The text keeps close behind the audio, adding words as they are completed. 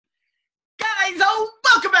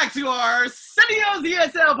back to our Arsenio's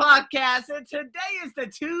ESL podcast, and today is the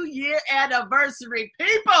 2-year anniversary.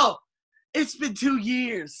 People, it's been 2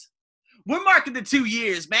 years. We're marking the 2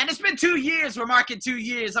 years, man. It's been 2 years. We're marking 2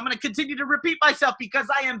 years. I'm going to continue to repeat myself because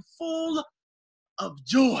I am full of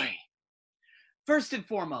joy. First and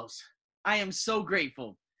foremost, I am so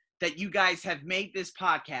grateful that you guys have made this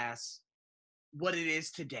podcast what it is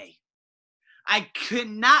today. I could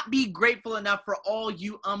not be grateful enough for all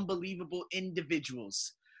you unbelievable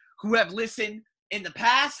individuals who have listened in the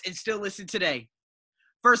past and still listen today.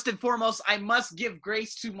 First and foremost, I must give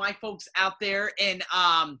grace to my folks out there in,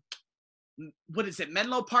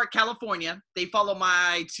 Menlo Park, California. They follow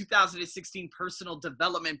my 2016 personal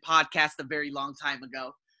development podcast a very long time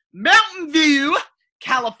ago. Mountain View,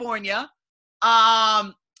 California.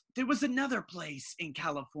 There was another place in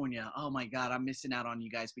California. Oh my God, I'm missing out on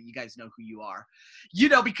you guys, but you guys know who you are. You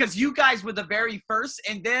know, because you guys were the very first,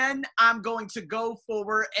 and then I'm going to go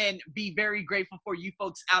forward and be very grateful for you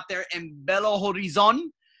folks out there in Belo Horizonte,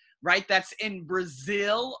 right? That's in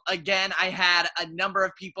Brazil. Again, I had a number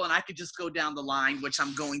of people, and I could just go down the line, which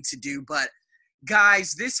I'm going to do. But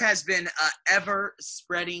guys, this has been an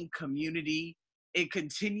ever-spreading community. It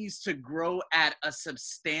continues to grow at a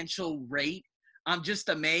substantial rate. I'm just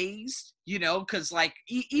amazed, you know, because like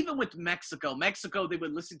even with Mexico, they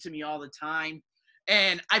would listen to me all the time.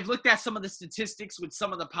 And I've looked at some of the statistics with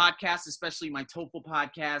some of the podcasts, especially my TOEFL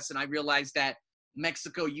podcast, and I realized that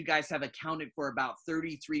Mexico, you guys have accounted for about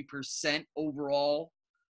 33% overall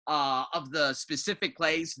of the specific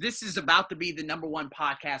plays. This is about to be the number one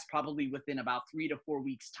podcast probably within about 3 to 4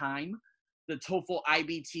 weeks' time. The TOEFL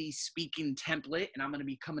IBT speaking template, and I'm going to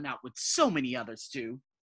be coming out with so many others too.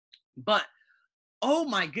 But oh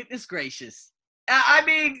my goodness gracious. I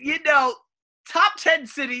mean, you know, top 10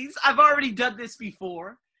 cities. I've already done this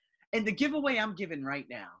before. And the giveaway I'm giving right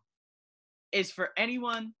now is for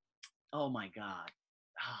anyone. Oh my God.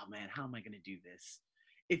 Oh man, how am I going to do this?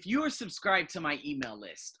 If you are subscribed to my email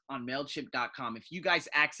list on MailChimp.com, if you guys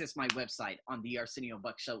access my website on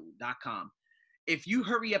theArsenioBuckShow.com, if you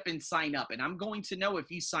hurry up and sign up, and I'm going to know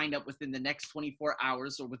if you signed up within the next 24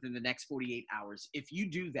 hours or within the next 48 hours, if you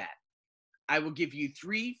do that, I will give you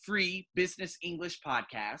 3 free business English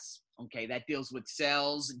podcasts, okay, that deals with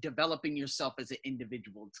sales, developing yourself as an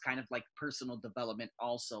individual. It's kind of like personal development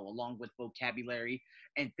also, along with vocabulary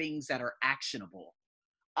and things that are actionable.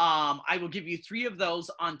 I will give you 3 of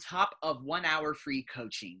those on top of 1 hour free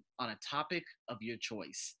coaching on a topic of your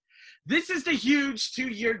choice. This is the huge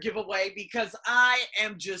 2-year giveaway because I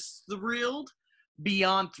am just thrilled,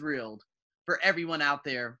 beyond thrilled for everyone out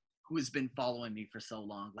there who has been following me for so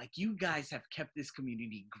long. Like, you guys have kept this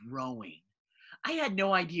community growing. I had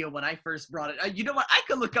no idea when I first brought it. You know what? I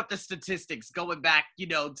could look up the statistics going back, you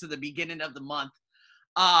know, to the beginning of the month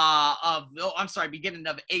beginning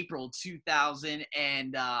of April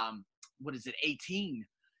 2018.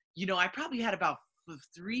 You know, I probably had about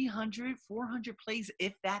 300, 400 plays,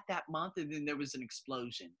 if that month, and then there was an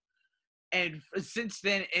explosion. And since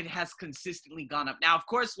then, it has consistently gone up. Now, of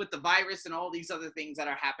course, with the virus and all these other things that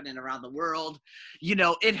are happening around the world, you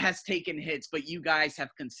know, it has taken hits. But you guys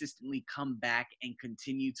have consistently come back and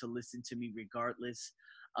continue to listen to me regardless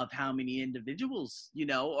of how many individuals, you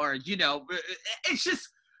know, or, you know, it's just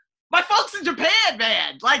my folks in Japan,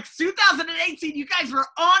 man. Like 2018, you guys were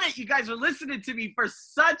on it. You guys were listening to me for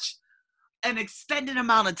such an extended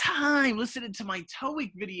amount of time, listening to my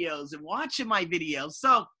TOEIC videos and watching my videos.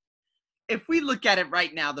 So if we look at it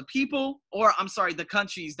right now, the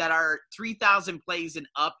countries that are 3,000 plays and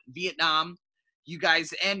up, Vietnam, you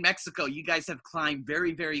guys, and Mexico, you guys have climbed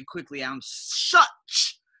very, very quickly on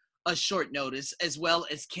such a short notice, as well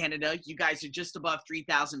as Canada. You guys are just above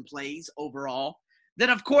 3,000 plays overall. Then,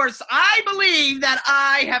 of course, I believe that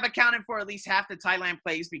I have accounted for at least half the Thailand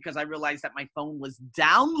plays because I realized that my phone was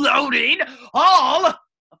downloading all of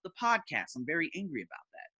the podcasts. I'm very angry about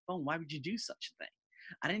that. Phone, why would you do such a thing?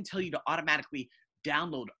 I didn't tell you to automatically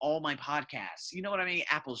download all my podcasts. You know what I mean?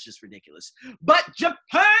 Apple's just ridiculous. But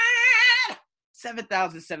Japan,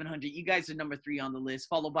 7,700. You guys are number 3 on the list,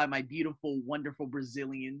 followed by my beautiful, wonderful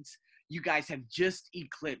Brazilians. You guys have just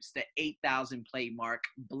eclipsed the 8,000 play mark.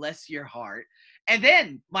 Bless your heart. And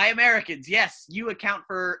then my Americans, yes, you account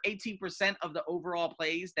for 18% of the overall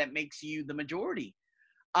plays. That makes you the majority,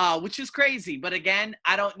 which is crazy. But again,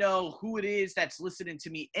 I don't know who it is that's listening to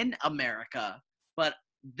me in America, but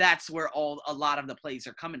that's where a lot of the plays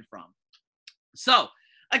are coming from. So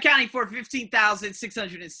accounting for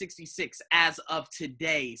 15,666 as of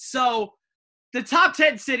today. So the top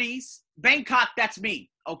 10 cities, Bangkok, that's me.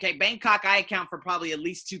 Okay, Bangkok, I account for probably at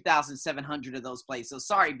least 2,700 of those plays. So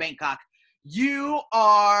sorry, Bangkok. You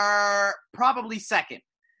are probably second.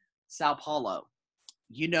 Sao Paulo.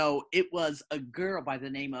 You know, it was a girl by the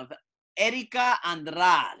name of Erika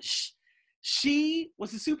Andrade. She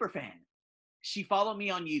was a super fan. She followed me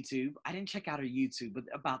on YouTube. I didn't check out her YouTube, but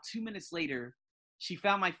about 2 minutes later, she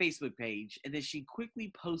found my Facebook page, and then she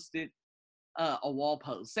quickly posted a wall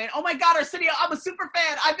post saying, "Oh my God, Arsenio, I'm a super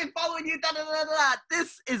fan. I've been following you." Da, da, da, da.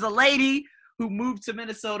 This is a lady who moved to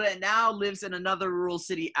Minnesota and now lives in another rural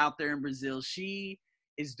city out there in Brazil. She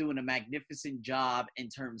is doing a magnificent job in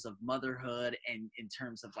terms of motherhood and in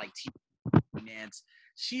terms of like finance.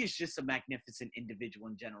 She is just a magnificent individual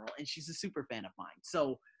in general, and she's a super fan of mine.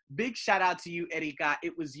 So big shout out to you, Erika.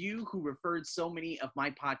 It was you who referred so many of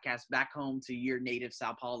my podcasts back home to your native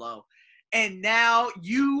Sao Paulo. And now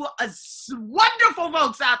you wonderful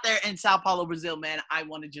folks out there in Sao Paulo, Brazil, man, I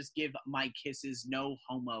want to just give my kisses, no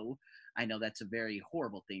homo. I know that's a very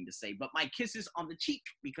horrible thing to say, but my kisses on the cheek,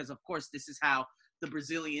 because of course this is how the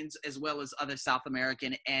Brazilians, as well as other South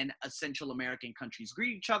American and Central American countries,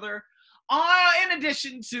 greet each other. In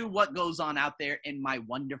addition to what goes on out there in my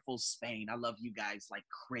wonderful Spain. I love you guys like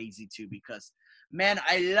crazy too, because man,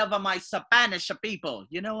 I love my Spanish people.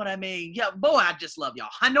 You know what I mean? Yeah, boy, I just love y'all.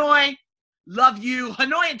 Hanoi, love you.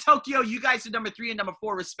 Hanoi and Tokyo, you guys are number 3 and number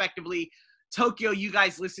 4 respectively. Tokyo, you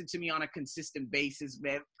guys listen to me on a consistent basis,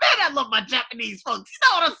 man. Man, I love my Japanese folks. You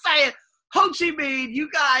know what I'm saying? Ho Chi Minh, you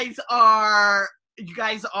guys are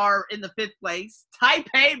in the 5th place.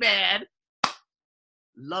 Taipei, man.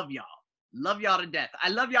 Love y'all. Love y'all to death. I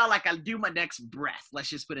love y'all like I do my next breath. Let's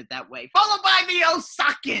just put it that way. Followed by the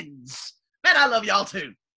Osakans. Man, I love y'all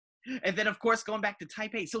too. And then, of course, going back to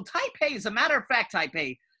Taipei. So Taipei, as a matter of fact,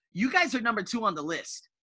 Taipei, you guys are number 2 on the list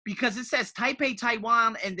because it says Taipei,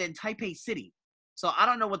 Taiwan, and then Taipei City. So I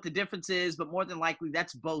don't know what the difference is, but more than likely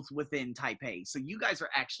that's both within Taipei. So you guys are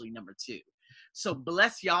actually number 2. So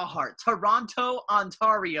bless y'all heart. Toronto,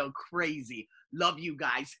 Ontario, crazy. Love you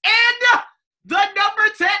guys. And the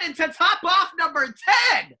number 10, and to top off number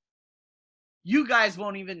 10, you guys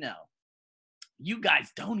won't even know. You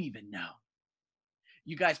guys don't even know.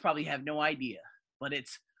 You guys probably have no idea, but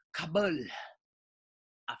it's Kabul,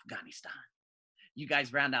 Afghanistan. You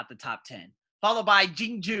guys round out the top 10. Followed by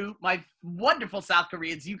Jeonju, my wonderful South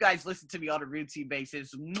Koreans. You guys listen to me on a routine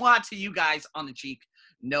basis. Mwah to you guys on the cheek.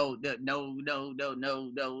 No, you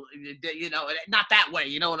know, not that way.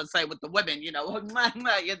 You know what I'm saying? With the women, you know,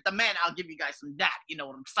 the men, I'll give you guys some that. You know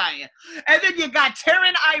what I'm saying? And then you got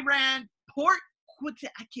Tehran, Iran,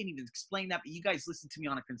 I can't even explain that, but you guys listen to me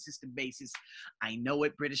on a consistent basis. I know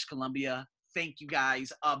it, British Columbia. Thank you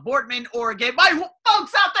guys. Boardman, Oregon. My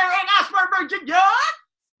folks out there in Ashburn, Virginia.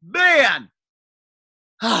 Man.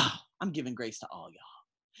 I'm giving grace to all y'all.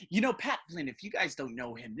 You know, Pat Flynn, if you guys don't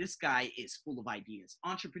know him, this guy is full of ideas.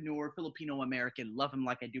 Entrepreneur, Filipino-American, love him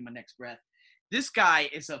like I do my next breath. This guy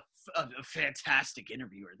is a fantastic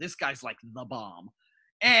interviewer. This guy's like the bomb.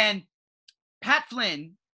 And Pat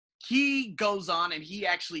Flynn, he goes on and he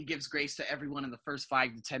actually gives grace to everyone in the first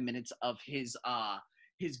 5 to 10 minutes of his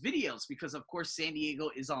videos, because of course San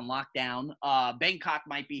Diego is on lockdown. Bangkok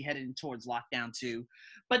might be heading towards lockdown too,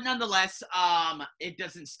 but nonetheless, it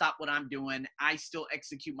doesn't stop what I'm doing. I still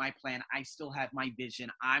execute my plan. I still have my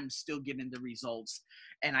vision. I'm still getting the results,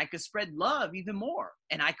 and I could spread love even more,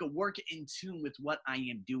 and I could work in tune with what I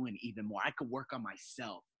am doing even more. I could work on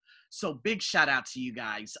myself. So big shout out to you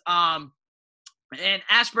guys. And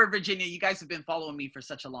Ashburn, Virginia, you guys have been following me for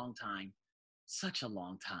such a long time.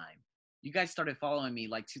 You guys started following me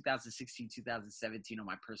like 2016, 2017 on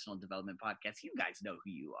my personal development podcast. You guys know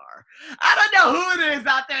who you are. I don't know who it is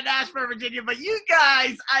out there in Ashburn, Virginia, but you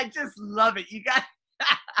guys, I just love it.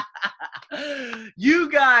 You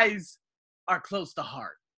guys are close to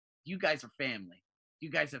heart. You guys are family. You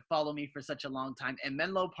guys have followed me for such a long time. And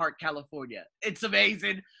Menlo Park, California. It's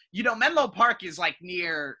amazing. You know, Menlo Park is like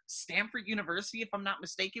near Stanford University, if I'm not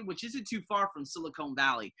mistaken, which isn't too far from Silicon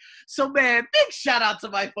Valley. So, man, big shout out to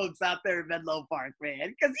my folks out there in Menlo Park,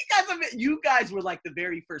 man. Because you guys were like the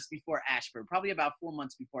very first before Ashburn, probably about 4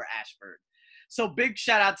 months before Ashburn. So big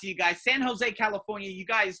shout out to you guys. San Jose, California, you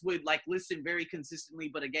guys would like listen very consistently.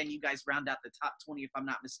 But again, you guys round out the top 20, if I'm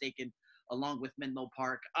not mistaken, along with Menlo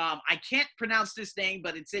Park. I can't pronounce this name,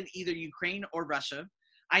 but it's in either Ukraine or Russia.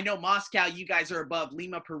 I know Moscow, you guys are above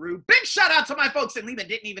Lima, Peru. Big shout out to my folks in Lima.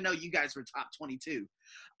 Didn't even know you guys were top 22.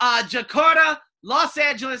 Jakarta, Los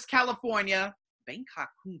Angeles, California. Bangkok,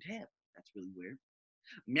 Hotel. That's really weird.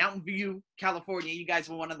 Mountain View, California. You guys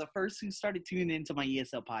were one of the first who started tuning into my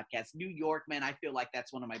ESL podcast. New York, man, I feel like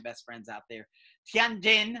that's one of my best friends out there.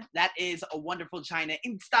 Tianjin, that is a wonderful China.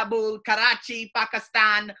 Istanbul, Karachi,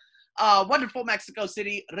 Pakistan. Wonderful Mexico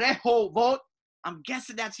City. Rehovot. I'm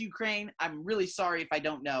guessing that's Ukraine. I'm really sorry if I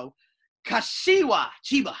don't know. Kashiwa,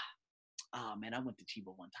 Chiba. Oh, man, I went to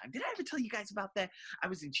Chiba one time. Did I ever tell you guys about that? I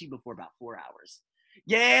was in Chiba for about 4 hours.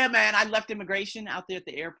 Yeah, man, I left immigration out there at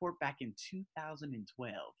the airport back in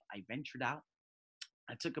 2012. I ventured out.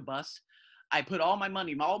 I took a bus. I put all my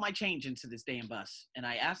money, all my change into this damn bus. And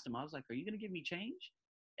I asked him, I was like, are you going to give me change?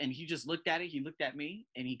 And he just looked at it. He looked at me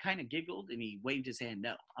and he kind of giggled and he waved his hand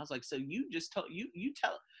no. I was like, so you just told you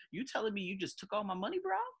telling me you just took all my money,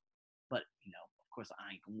 bro? But of course,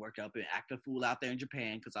 I ain't gonna work up and act a fool out there in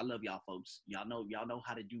Japan because I love y'all folks. Y'all know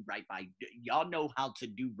how to do right by y'all know how to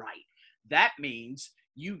do right. That means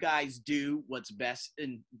you guys do what's best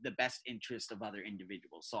in the best interest of other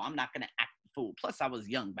individuals. So I'm not gonna act a fool. Plus, I was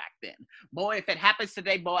young back then. Boy, if it happens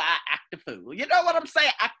today, boy, I act a fool. You know what I'm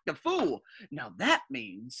saying? Act a fool. Now that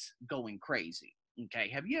means going crazy. Okay,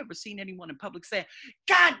 have you ever seen anyone in public say,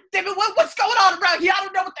 God damn it, what's going on around here? I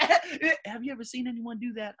don't know what the hell. Have you ever seen anyone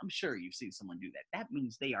do that? I'm sure you've seen someone do that. That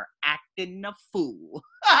means they are acting a fool.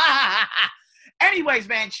 Anyways,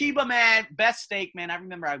 man, Chiba, man, best steak, man. I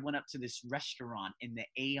remember I went up to this restaurant in the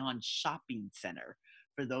Aeon Shopping Center,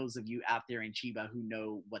 for those of you out there in Chiba who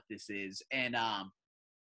know what this is. And,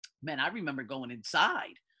 man, I remember going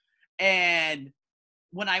inside. And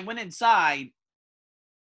when I went inside,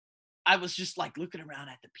 I was just like looking around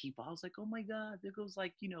at the people. I was like, oh my God, there goes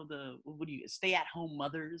like, stay at home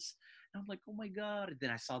mothers. And I'm like, oh my God. And then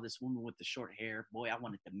I saw this woman with the short hair. Boy, I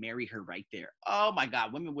wanted to marry her right there. Oh my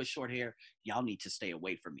God, women with short hair, y'all need to stay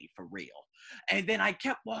away from me for real. And then I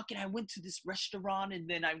kept walking. I went to this restaurant and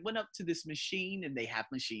then I went up to this machine and they have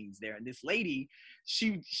machines there. And this lady,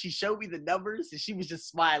 she showed me the numbers and she was just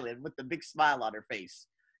smiling with the big smile on her face.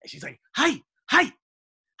 And she's like, hi.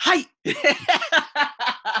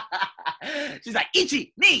 She's like,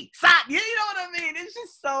 ichi, ni, san. You know what I mean? It's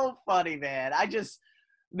just so funny, man.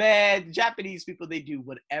 Japanese people, they do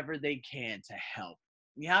whatever they can to help.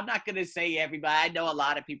 Yeah, I'm not going to say everybody. I know a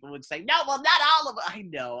lot of people would say, no, well, not all of them. I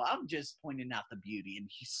know. I'm just pointing out the beauty in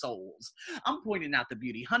souls. I'm pointing out the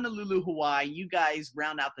beauty. Honolulu, Hawaii, you guys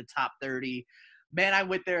round out the top 30. Man, I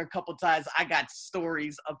went there a couple times. I got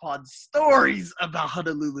stories upon stories about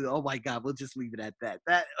Honolulu. Oh, my God. We'll just leave it at that.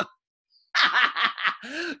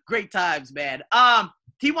 Great times, man.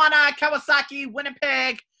 Tijuana, Kawasaki,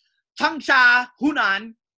 Winnipeg, Changsha,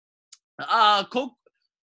 Hunan,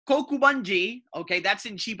 Kokubunji. Okay, that's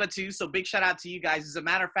in Chiba too. So big shout out to you guys. As a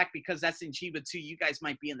matter of fact, because that's in Chiba too, you guys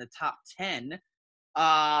might be in the top 10.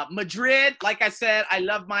 Madrid, like I said, I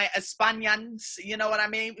love my Espanyans. You know what I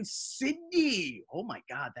mean? Sydney. Oh my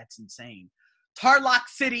God, that's insane. Tarlac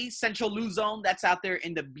City, Central Luzon, that's out there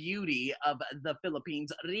in the beauty of the Philippines.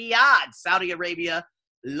 Riyadh, Saudi Arabia,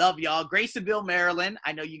 love y'all. Graysonville, Maryland,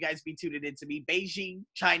 I know you guys be tuning into me. Beijing,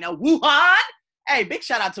 China. Wuhan, hey, big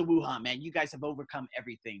shout out to Wuhan, man. You guys have overcome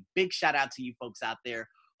everything. Big shout out to you folks out there.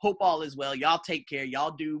 Hope all is well. Y'all take care.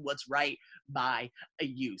 Y'all do what's right by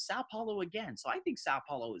you. Sao Paulo again. So I think Sao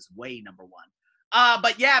Paulo is way number one.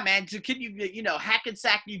 But yeah, man, to continue,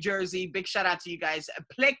 Hackensack, New Jersey. Big shout out to you guys.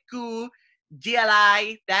 Pleiku,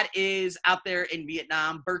 GLI, that is out there in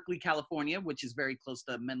Vietnam. Berkeley, California, which is very close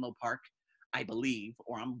to Menlo Park, I believe,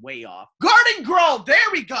 or I'm way off. Garden Grove, there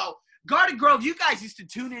we go. Garden Grove, you guys used to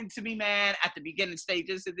tune in to me, man, at the beginning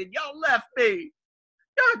stages, and then y'all left me.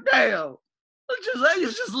 God damn. You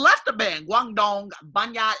just left the band. Guangdong,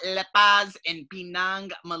 Banyak, Lepas, and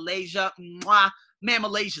Penang, Malaysia. Mwah. Man,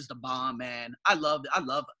 Malaysia's the bomb, man. I love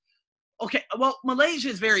it. Okay, well, Malaysia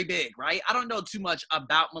is very big, right? I don't know too much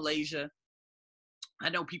about Malaysia. I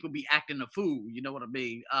know people be acting a fool, you know what I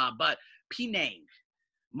mean? But Penang,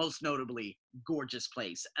 most notably, gorgeous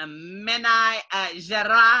place. Menai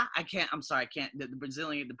Gera, I can't,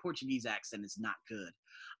 the Portuguese accent is not good.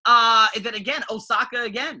 And then again, Osaka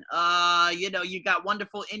again. You got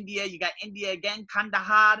wonderful India. You got India again,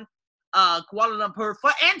 Kandahar, Kuala Lumpur,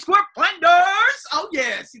 Antwerp, Flanders. Oh,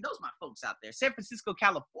 yeah. See, those are my folks out there. San Francisco,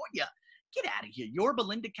 California. Get out of here. Yorba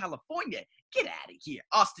Linda, California. Get out of here.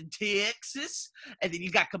 Austin, Texas. And then you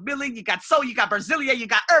got Camille, you got Seoul, you got Brasilia, you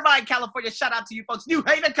got Irvine, California. Shout out to you folks. New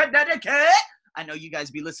Haven, Connecticut. I know you guys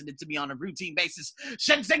be listening to me on a routine basis.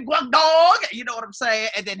 Shenzhen, Guangdong. You know what I'm saying?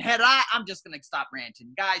 And then Herai, I'm just going to stop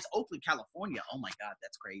ranting. Guys, Oakland, California. Oh, my God,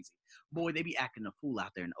 that's crazy. Boy, they be acting a fool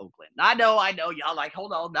out there in Oakland. I know. Y'all like,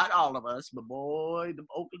 hold on, not all of us. But, boy, the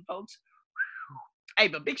Oakland folks. Whew. Hey,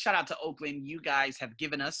 but big shout out to Oakland. You guys have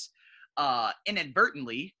given us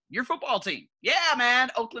inadvertently your football team. Yeah, man.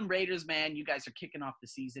 Oakland Raiders, man. You guys are kicking off the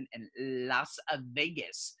season in Las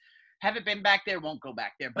Vegas. Haven't been back there, won't go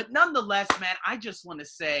back there. But nonetheless, man, I just want to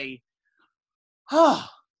say,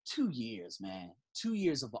 2 years, man. 2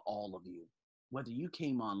 years of all of you. Whether you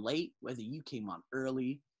came on late, whether you came on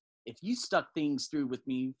early, if you stuck things through with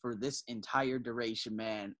me for this entire duration,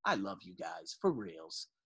 man, I love you guys, for reals.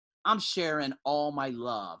 I'm sharing all my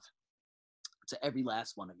love to every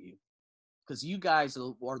last one of you, because you guys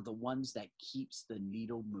are the ones that keeps the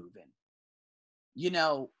needle moving. You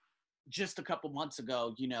know, just a couple months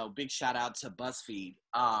ago, big shout out to BuzzFeed.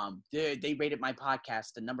 They rated my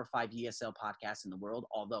podcast the number 5 ESL podcast in the world,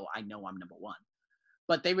 although I know I'm number 1.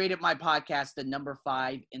 But they rated my podcast the number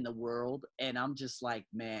 5 in the world, and I'm just like,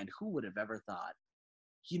 man, who would have ever thought?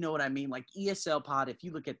 You know what I mean? Like ESL Pod, if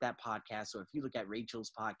you look at that podcast, or if you look at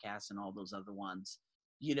Rachel's podcast and all those other ones,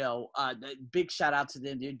 big shout out to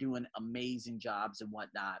them. They're doing amazing jobs and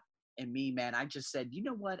whatnot. And me, man, I just said, you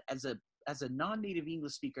know what? As a non-native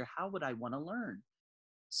English speaker, how would I want to learn?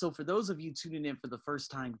 So for those of you tuning in for the first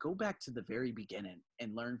time, go back to the very beginning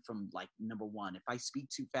and learn from like number 1. If I speak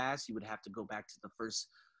too fast, you would have to go back to the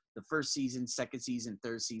first season, second season,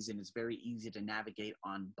 third season. Is very easy to navigate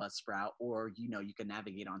on Buzzsprout, or, you can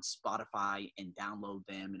navigate on Spotify and download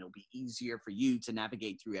them, and it'll be easier for you to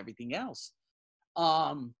navigate through everything else.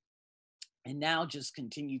 And now just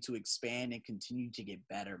continue to expand and continue to get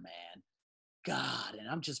better, man. God, and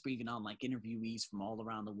I'm just bringing on like interviewees from all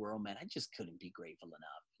around the world, man. I just couldn't be grateful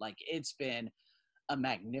enough. Like, it's been a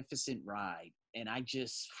magnificent ride, and I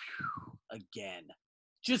just, again,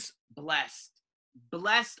 just blessed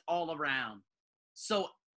all around. So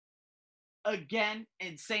again,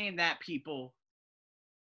 in saying that, people,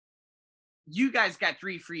 you guys got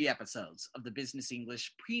 3 free episodes of the Business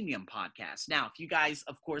English Premium podcast. Now, if you guys,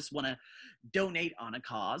 of course, want to donate on a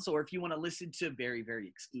cause, or if you want to listen to very, very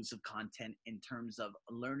exclusive content in terms of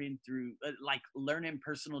learning through, learning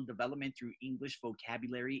personal development through English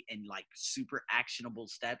vocabulary and like super actionable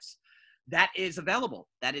steps, that is available.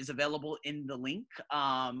 That is available in the link.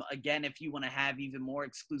 Again, if you want to have even more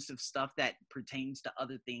exclusive stuff that pertains to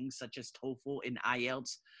other things such as TOEFL and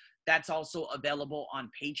IELTS, that's also available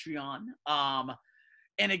on Patreon.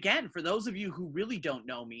 And again, for those of you who really don't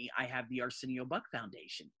know me, I have the Arsenio Buck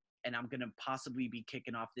Foundation, and I'm going to possibly be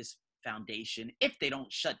kicking off this foundation, if they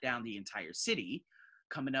don't shut down the entire city,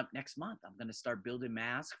 coming up next month. I'm going to start building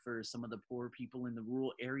masks for some of the poor people in the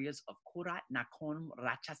rural areas of Korat Nakhon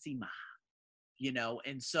Ratchasima.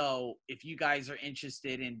 And so if you guys are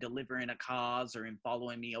interested in delivering a cause or in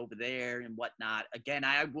following me over there and whatnot, again,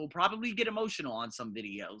 I will probably get emotional on some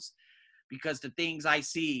videos, because the things I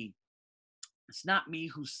see, it's not me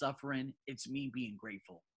who's suffering, it's me being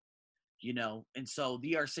grateful, And so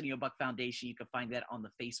the Arsenio Buck Foundation, you can find that on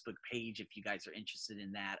the Facebook page if you guys are interested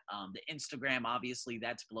in that. The Instagram, obviously,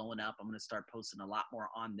 that's blowing up. I'm going to start posting a lot more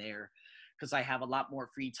on there, because I have a lot more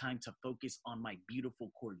free time to focus on my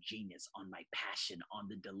beautiful core genius, on my passion, on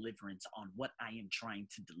the deliverance, on what I am trying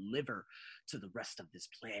to deliver to the rest of this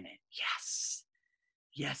planet. Yes.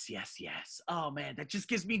 Yes, yes, yes. Oh, man, that just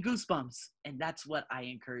gives me goosebumps. And that's what I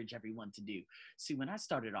encourage everyone to do. See, when I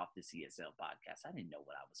started off this ESL podcast, I didn't know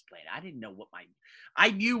what I was playing. I didn't know I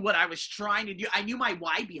knew what I was trying to do. I knew my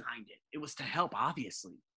why behind it. It was to help,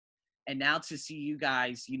 obviously. And now to see you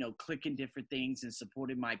guys, clicking different things and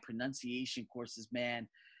supporting my pronunciation courses, man,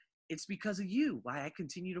 it's because of you why I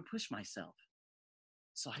continue to push myself.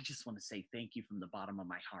 So I just want to say thank you from the bottom of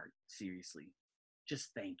my heart. Seriously, just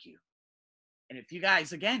thank you. And if you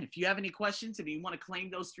guys, again, if you have any questions, if you want to claim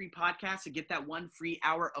those 3 podcasts and get that 1 free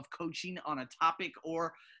hour of coaching on a topic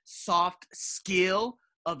or soft skill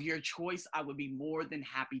of your choice, I would be more than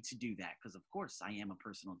happy to do that, because of course I am a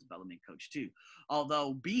personal development coach too.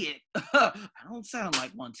 Although, be it, I don't sound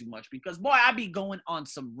like one too much, because boy, I be going on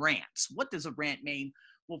some rants. What does a rant mean?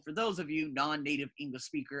 Well, for those of you non-native English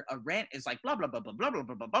speaker, a rant is like blah blah blah blah blah blah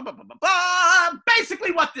blah blah blah blah blah blah.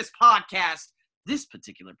 Basically, what this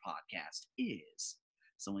particular podcast is.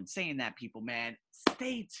 So in saying that, people, man,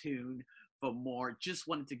 stay tuned for more. Just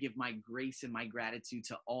wanted to give my grace and my gratitude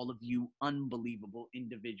to all of you unbelievable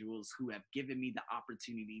individuals who have given me the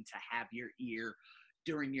opportunity to have your ear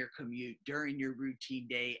during your commute, during your routine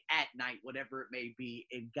day, at night, whatever it may be.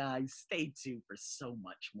 And guys, stay tuned for so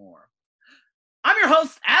much more. I'm your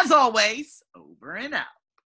host, as always, over and out.